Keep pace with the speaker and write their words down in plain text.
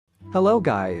Hello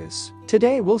guys.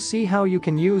 Today we'll see how you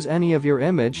can use any of your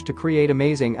image to create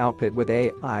amazing output with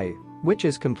AI, which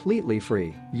is completely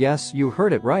free. Yes, you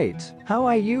heard it right. How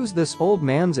I use this old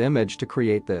man's image to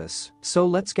create this. So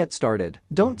let's get started.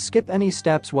 Don't skip any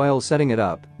steps while setting it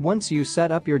up. Once you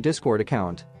set up your Discord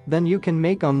account, then you can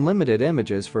make unlimited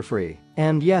images for free.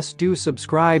 And yes, do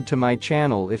subscribe to my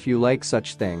channel if you like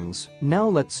such things. Now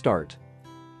let's start.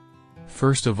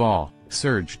 First of all,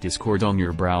 search Discord on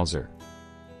your browser.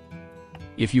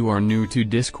 If you are new to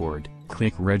Discord,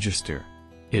 click register.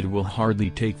 It will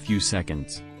hardly take few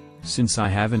seconds. Since I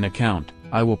have an account,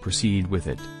 I will proceed with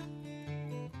it.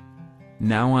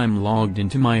 Now I'm logged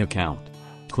into my account.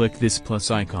 Click this plus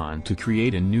icon to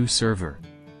create a new server.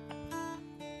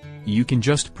 You can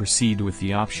just proceed with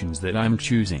the options that I'm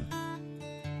choosing.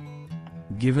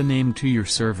 Give a name to your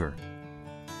server.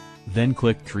 Then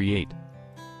click create.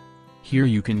 Here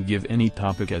you can give any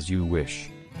topic as you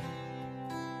wish.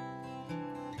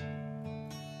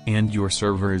 And your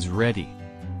server is ready.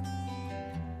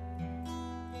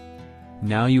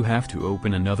 Now you have to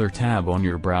open another tab on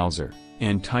your browser,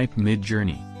 and type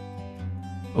Midjourney.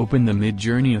 Open the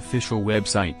Midjourney official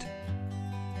website.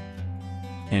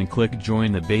 And click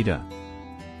join the beta.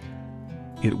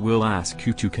 It will ask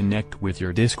you to connect with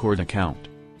your Discord account.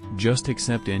 Just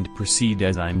accept and proceed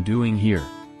as I'm doing here.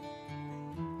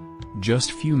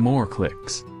 Just few more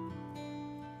clicks.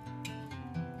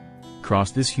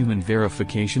 Cross this human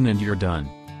verification and you're done.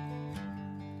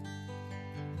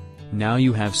 Now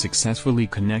you have successfully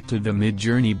connected the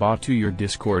Midjourney bot to your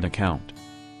Discord account.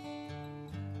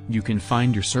 You can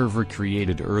find your server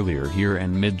created earlier here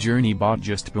and Midjourney bot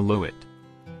just below it.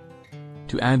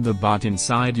 To add the bot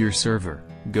inside your server,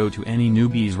 go to any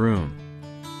newbie's room.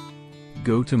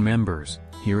 Go to members,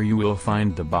 here you will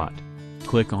find the bot.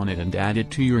 Click on it and add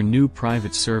it to your new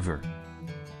private server.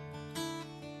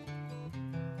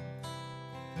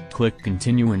 Click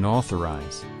continue and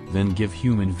authorize, then give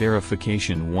human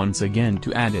verification once again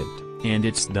to add it, and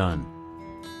it's done.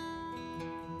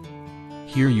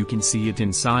 Here you can see it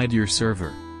inside your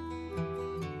server.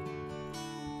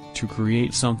 To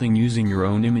create something using your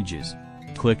own images,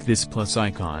 click this plus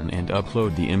icon and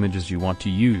upload the images you want to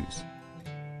use.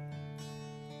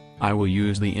 I will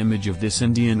use the image of this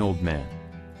Indian old man.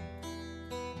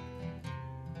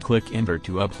 Click enter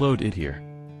to upload it here.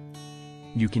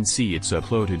 You can see it's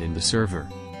uploaded in the server.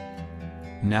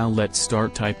 Now let's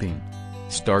start typing.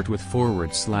 Start with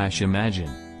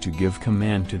 /imagine, to give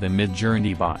command to the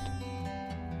Midjourney bot.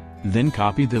 Then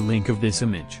copy the link of this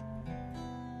image.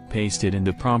 Paste it in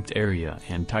the prompt area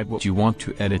and type what you want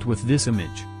to edit with this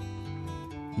image.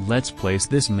 Let's place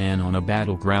this man on a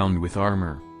battleground with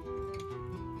armor.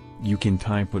 You can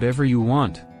type whatever you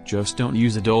want, just don't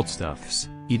use adult stuffs,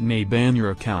 it may ban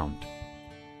your account.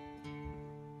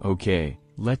 Okay,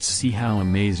 let's see how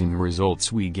amazing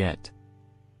results we get.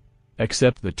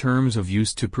 Accept the terms of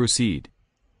use to proceed.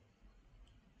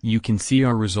 You can see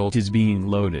our result is being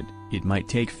loaded, it might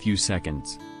take few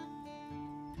seconds.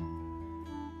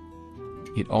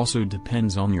 It also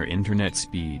depends on your internet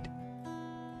speed.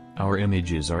 Our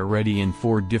images are ready in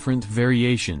 4 different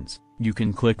variations, you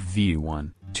can click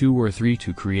V1, 2 or 3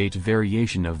 to create a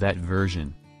variation of that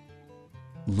version.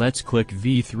 Let's click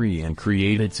V3 and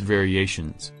create its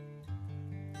variations.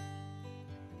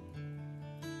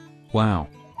 Wow!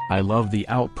 I love the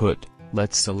output,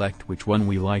 let's select which one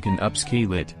we like and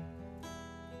upscale it.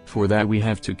 For that we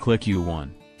have to click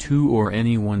U1, 2 or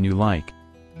any one you like.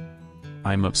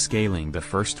 I'm upscaling the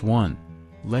first one.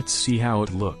 Let's see how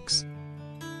it looks.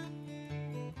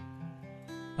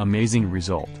 Amazing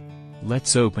result.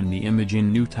 Let's open the image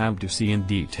in new tab to see in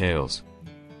details.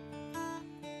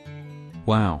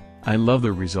 Wow, I love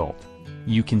the result.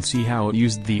 You can see how it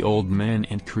used the old man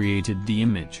and created the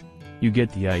image. You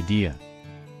get the idea.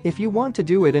 If you want to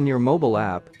do it in your mobile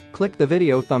app, click the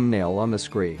video thumbnail on the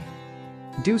screen.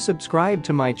 Do subscribe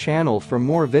to my channel for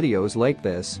more videos like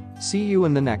this. See you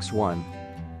in the next one.